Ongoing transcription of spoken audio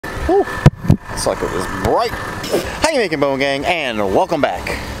Whew. Sucker is bright. How you making, Bone Gang? And welcome back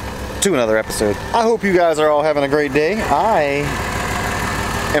to another episode. I hope you guys are all having a great day. I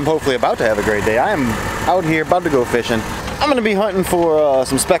am hopefully about to have a great day. I am out here about to go fishing. I'm gonna be hunting for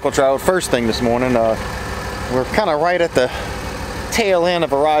some speckled trout first thing this morning. We're kind of right at the tail end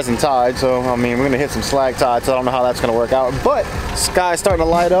of a rising tide, so I mean we're gonna hit some slag tide, so I don't know how that's gonna work out, but sky's starting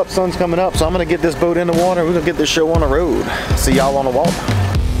to light up, sun's coming up, so I'm gonna get this boat in the water. We're gonna get this show on the road. See y'all on the water.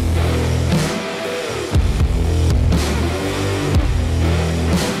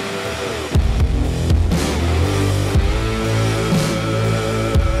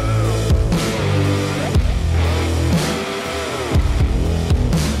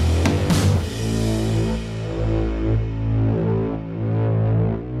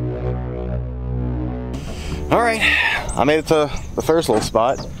 All right, I made it to the first little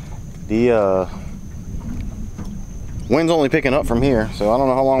spot. The wind's only picking up from here, so I don't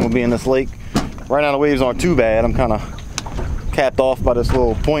know how long we'll be in this lake. Right now the waves aren't too bad. I'm kind of capped off by this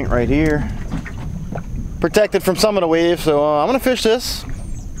little point right here. Protected from some of the waves, so I'm gonna fish this,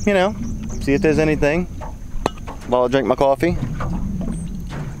 you know, see if there's anything while I drink my coffee.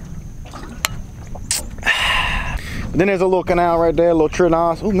 Then there's a little canal right there, a little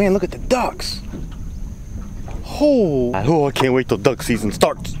trinos. Oh man, look at the ducks. Oh, I can't wait till duck season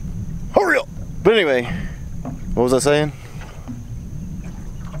starts. Hurry up! But anyway, what was I saying?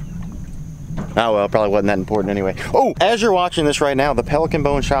 Oh well, probably wasn't that important anyway. Oh, as you're watching this right now, the Pelican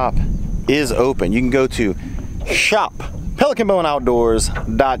Bone shop is open. You can go to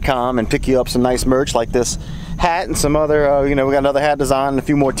shop.pelicanboneoutdoors.com and pick you up some nice merch like this hat and some other, you know, we got another hat design and a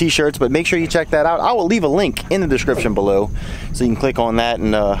few more t-shirts, but make sure you check that out. I will leave a link in the description below so you can click on that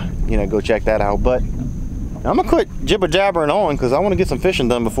and, you know, go check that out. But I'm gonna quit jibber jabbering on because I want to get some fishing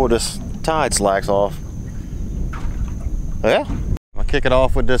done before this tide slacks off. So yeah, I'll kick it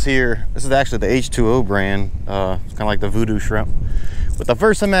off with this here. This is actually the H2O brand. It's kind of like the voodoo shrimp with the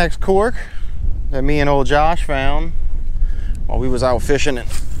Versamax cork that me and old Josh found while we was out fishing, and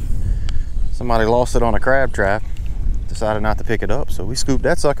somebody lost it on a crab trap. Decided not to pick it up, so we scooped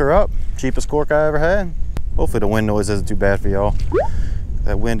that sucker up. Cheapest cork I ever had. Hopefully the wind noise isn't too bad for y'all.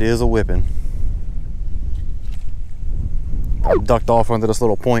 That wind is a whipping. I ducked off under this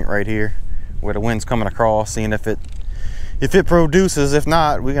little point right here where the wind's coming across, seeing if it produces. If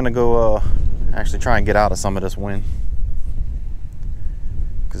not, we're gonna go actually try and get out of some of this wind,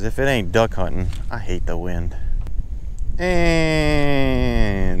 because if it ain't duck hunting, I hate the wind. And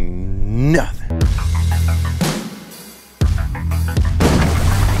nothing.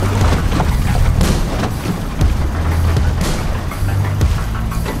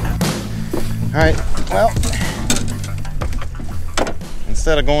 All right, well,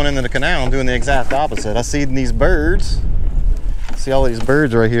 instead of going into the canal, I'm doing the exact opposite. I see these birds. See all these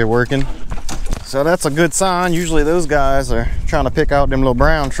birds right here working. So that's a good sign. Usually those guys are trying to pick out them little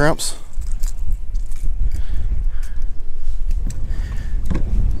brown shrimps,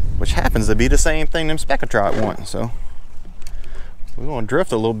 which happens to be the same thing them speckled trout want. So we're gonna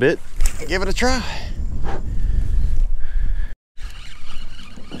drift a little bit and give it a try.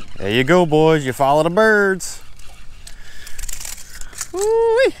 There you go, boys. You follow the birds.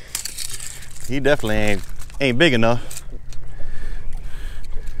 Woo-wee. He definitely ain't big enough,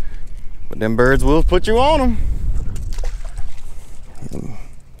 but them birds will put you on them.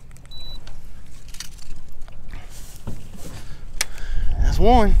 That's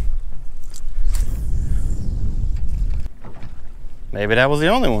one. Maybe that was the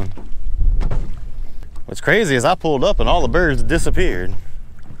only one. What's crazy is I pulled up and all the birds disappeared.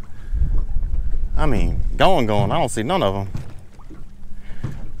 I mean, gone. I don't see none of them.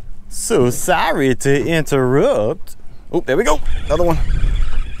 So sorry to interrupt. Oh, there we go. Another one.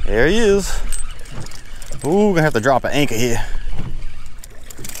 There he is. Ooh, gonna have to drop an anchor here.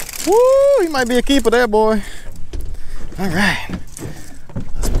 Woo, he might be a keeper there, boy. All right.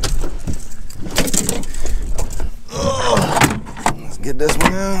 Let's get this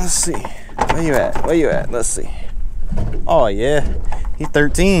one out. Let's see. Where you at? Where you at? Let's see. Oh yeah, he's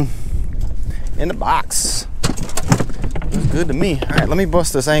 13 in the box. Looks good to me. All right, let me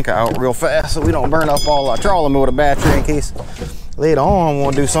bust this anchor out real fast so we don't burn up all our trolling motor battery in case later on we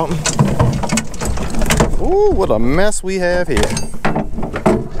want to do something. Ooh, what a mess we have here.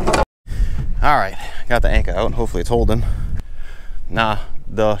 All right, got the anchor out. Hopefully it's holding. Now,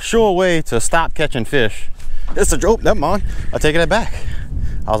 the sure way to stop catching fish is to drop. Never mind, I take it back.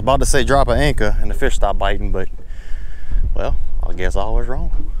 I was about to say drop an anchor and the fish stopped biting, but well, I guess I was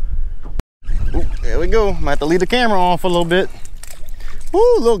wrong. Ooh, there we go. Might have to leave the camera on for a little bit.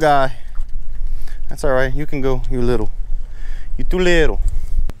 Woo, little guy. That's all right. You can go. You little. You too little.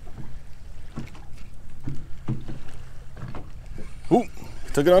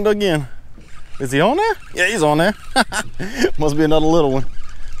 Took it under again. Is he on there? Yeah, he's on there. Must be another little one.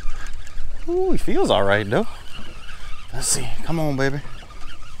 Ooh, he feels all right though. Let's see. Come on, baby.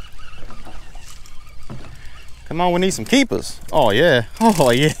 Come on, we need some keepers. Oh yeah.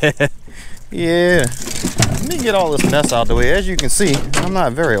 Oh yeah. Yeah. Let me get all this mess out of the way. As you can see, I'm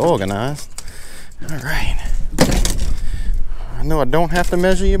not very organized. All right. I know I don't have to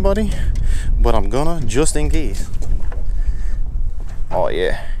measure you, buddy, but I'm gonna just in case. Oh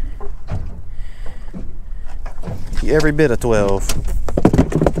yeah. Every bit of 12.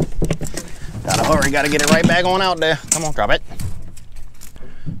 Gotta hurry, gotta get it right back on out there. Come on, drop it.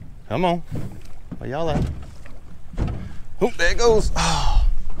 Come on. Where y'all at? Oh, there it goes. Oh,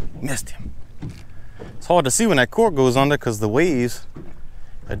 missed him. It's hard to see when that cork goes under because the waves,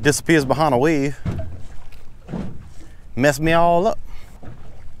 it disappears behind a wave. Messed me all up.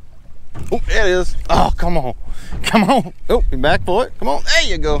 Oh, there it is. Oh, come on. Come on. Oh, you back for it. Come on. There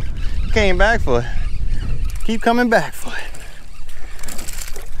you go. Came back for it. Keep coming back for it.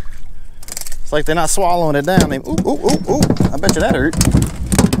 It's like they're not swallowing it down. They, ooh, ooh, ooh, ooh. I bet you that hurt.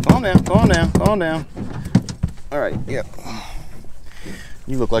 Calm down, calm down, calm down. All right, yep.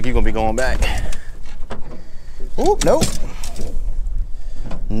 You look like you're gonna be going back. Oh, nope.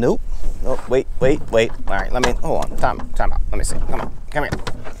 Nope. Oh, wait, wait, wait. All right, let me, hold on, time out. Let me see, come on, come here,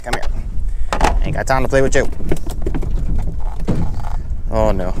 come here. Ain't got time to play with you.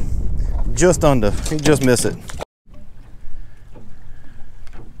 Oh no, just under, he just missed it.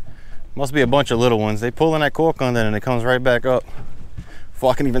 Must be a bunch of little ones. They pulling that cork under and it comes right back up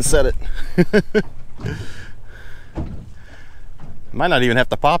before I can even set it. Might not even have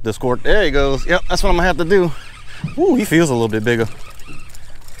to pop this cork. There he goes. Yep, that's what I'm gonna have to do. Ooh, he feels a little bit bigger.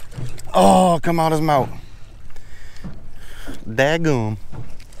 Oh, come out his mouth. Daggum.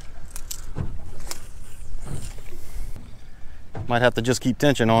 Might have to just keep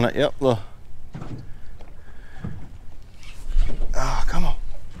tension on it. Yep, look. Oh, come on.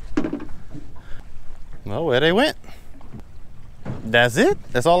 Well, where they went? That's it?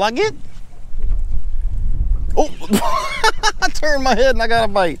 That's all I get? Oh, I turned my head and I got a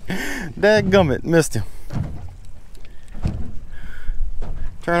bite. Dadgummit, missed him.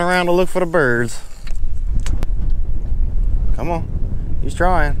 Turn around to look for the birds. Come on, he's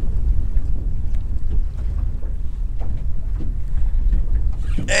trying.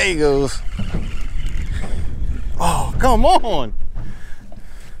 There he goes. Oh, come on.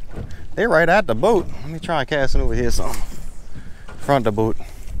 They're right at the boat. Let me try casting over here some. Front the boat.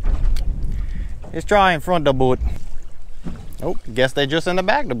 Let's try in front of the boat. Nope, guess they're just in the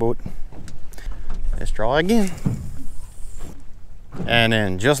back of the boat. Let's try again. And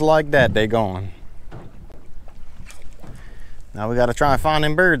then just like that, they're gone. Now we gotta try and find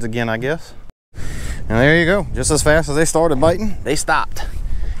them birds again, I guess. And there you go. Just as fast as they started biting, they stopped.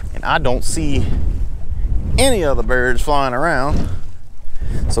 And I don't see any other birds flying around.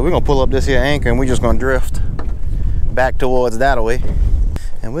 So we're gonna pull up this here anchor and we're just gonna drift back towards that way.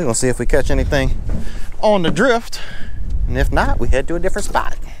 And we're gonna see if we catch anything on the drift. And if not, we head to a different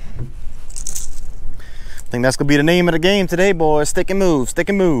spot. I think that's gonna be the name of the game today, boys. Stick and move, stick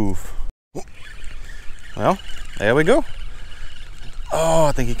and move. Well, there we go. Oh,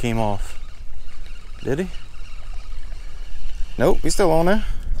 I think he came off. Did he? Nope, he's still on there.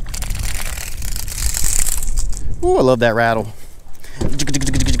 Ooh, I love that rattle. All right,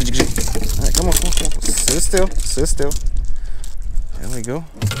 come on, come on, come on. Sit still, sit still. There we go.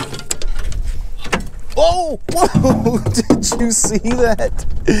 Whoa! Whoa! Did you see that?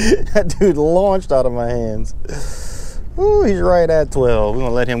 That dude launched out of my hands. Ooh, he's right at 12. We're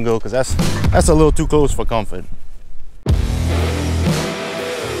gonna let him go because that's a little too close for comfort.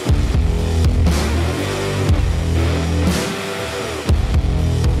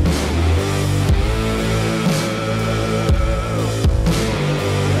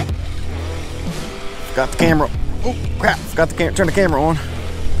 Got the camera. Oh crap! Forgot to turn the camera on.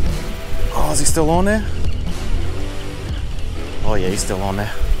 Oh, is he still on there? Oh yeah, he's still on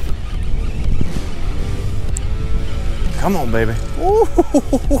there. Come on, baby. Ooh,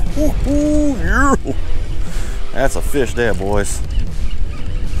 yeah. That's a fish there, boys.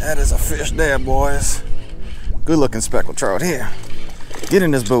 That is a fish there, boys. Good looking speckled trout here. Get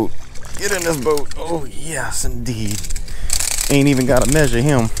in this boat. Get in this boat. Oh yes, indeed. Ain't even got to measure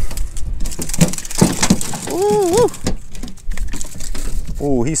him. Ooh,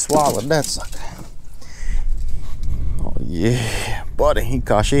 ooh, he swallowed that sucker. Oh yeah, buddy, he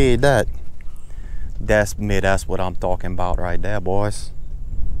cached that. That's me, that's what I'm talking about right there, boys.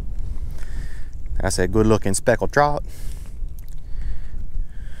 That's a good looking speckled trout.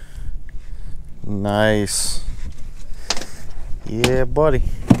 Nice. Yeah, buddy.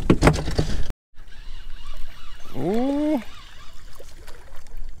 Ooh.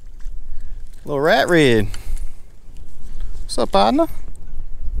 Little rat red. What's up, partner?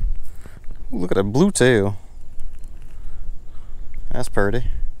 Ooh, look at that blue tail. That's pretty.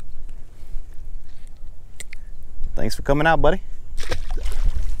 Thanks for coming out, buddy.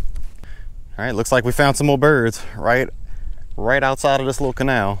 All right, looks like we found some more birds right outside of this little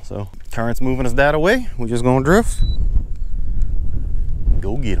canal. So current's moving us that away. We're just gonna drift.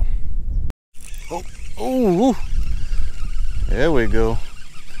 Go get them. Oh, oh, there we go.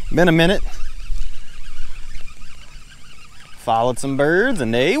 Been a minute. Followed some birds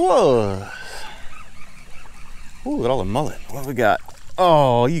and there he was. Ooh, look at all the mullet. What we got?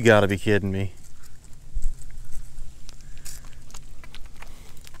 Oh, you gotta be kidding me.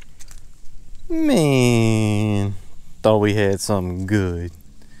 Man, thought we had something good.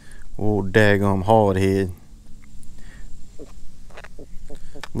 Old daggum hard head.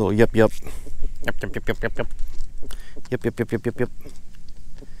 Little yup. Yup.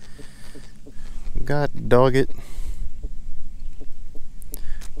 God dog it.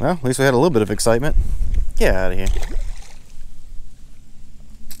 Well, at least we had a little bit of excitement. Get out of here.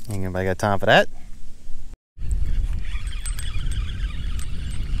 Ain't nobody got time for that.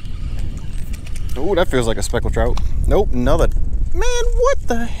 Oh, that feels like a speckled trout. Nope, another. Man, what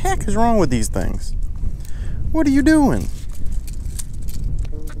the heck is wrong with these things? What are you doing?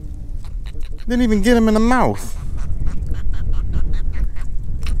 Didn't even get him in the mouth.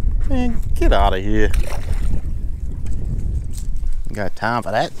 Man, get out of here. Got time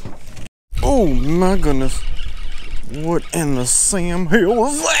for that? Oh my goodness. What in the Sam Hill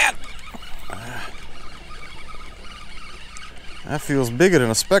was that? That feels bigger than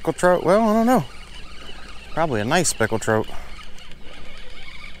a speckled trout. Well, I don't know. Probably a nice speckled trout.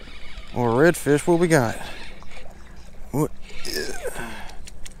 Or a redfish. What we got? What?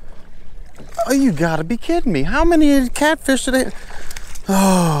 Oh, you gotta be kidding me. How many catfish did they?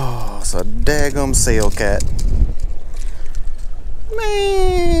 Oh, it's a daggum sail cat.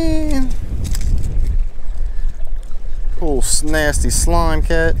 Man. Oh, nasty slime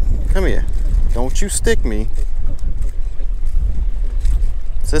cat. Come here. Don't you stick me.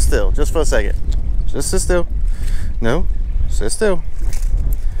 Sit still, just for a second. Just sit still. No, sit still.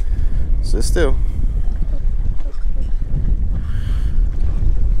 Sit still.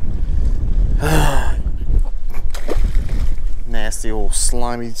 Nasty old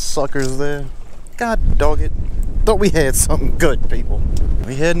slimy suckers there. God dog it. Thought we had something good, people.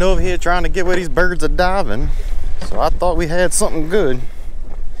 We heading over here trying to get where these birds are diving. So I thought we had something good.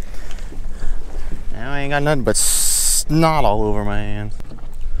 Now I ain't got nothing but snot all over my hands.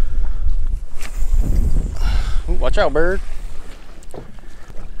 Ooh, watch out, bird.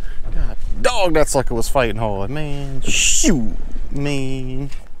 God dog, that sucker was fighting hard, man. Shoot, man.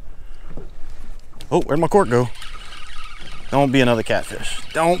 Oh, where'd my cork go? Don't be another catfish.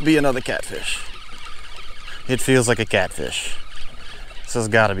 Don't be another catfish. It feels like a catfish. This has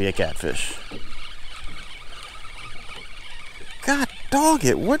got to be a catfish. God dog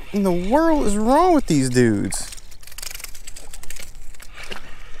it, what in the world is wrong with these dudes?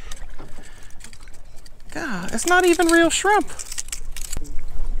 God, it's not even real shrimp.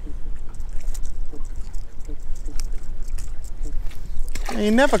 I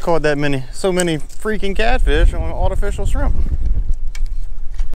ain't never caught so many freaking catfish on artificial shrimp.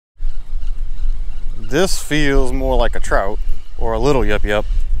 This feels more like a trout or a little yup.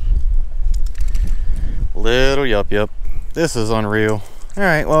 Little yup. This is unreal. All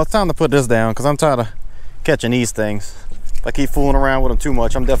right, well, it's time to put this down because I'm tired of catching these things. If I keep fooling around with them too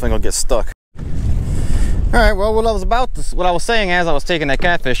much, I'm definitely gonna get stuck. All right, well, what I was saying as I was taking that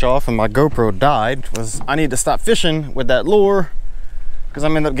catfish off and my GoPro died was I need to stop fishing with that lure because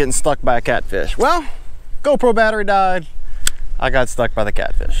I'm ended up getting stuck by a catfish. Well, GoPro battery died. I got stuck by the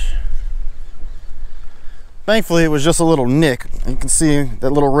catfish. Thankfully, it was just a little nick. You can see that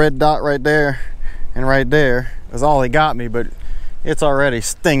little red dot right there and right there is all he got me, but it's already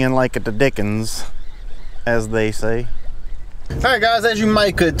stinging like at the dickens, as they say. All right, guys, as you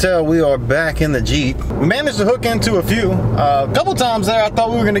might could tell, we are back in the Jeep. We managed to hook into a few. A couple times there, I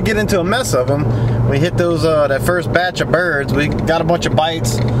thought we were gonna get into a mess of them. We hit those that first batch of birds. We got a bunch of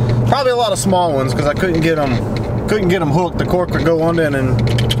bites, probably a lot of small ones because I couldn't get them hooked. The cork would go under, and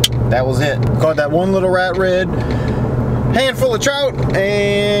that was it. Caught that one little rat red, handful of trout,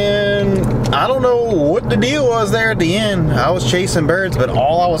 and I don't know what the deal was there at the end. I was chasing birds, but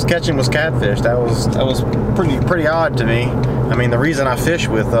all I was catching was catfish. That was pretty odd to me. I mean, the reason I fish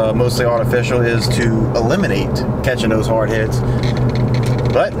with mostly artificial is to eliminate catching those hard hits.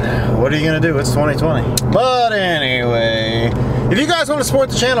 But what are you gonna do? It's 2020. But anyway, If you guys want to support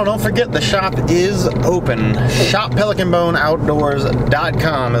the channel, don't forget the shop is open.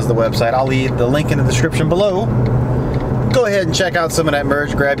 ShopPelicanBoneOutdoors.com is the website. I'll leave the link in the description below. Go ahead and check out some of that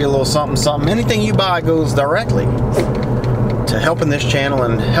merch. Grab you a little something, something. Anything you buy goes directly to helping this channel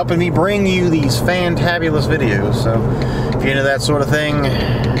and helping me bring you these fantabulous videos. So if you're into that sort of thing,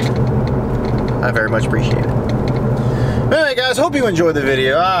 I very much appreciate it. Alright guys, hope you enjoyed the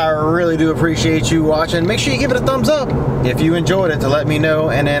video. I really do appreciate you watching. Make sure you give it a thumbs up if you enjoyed it to let me know.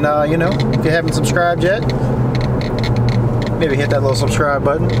 And then, you know, if you haven't subscribed yet, maybe hit that little subscribe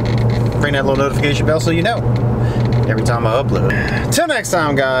button. Ring that little notification bell so you know every time I upload. Till next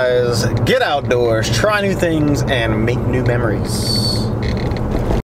time guys, get outdoors, try new things, and make new memories.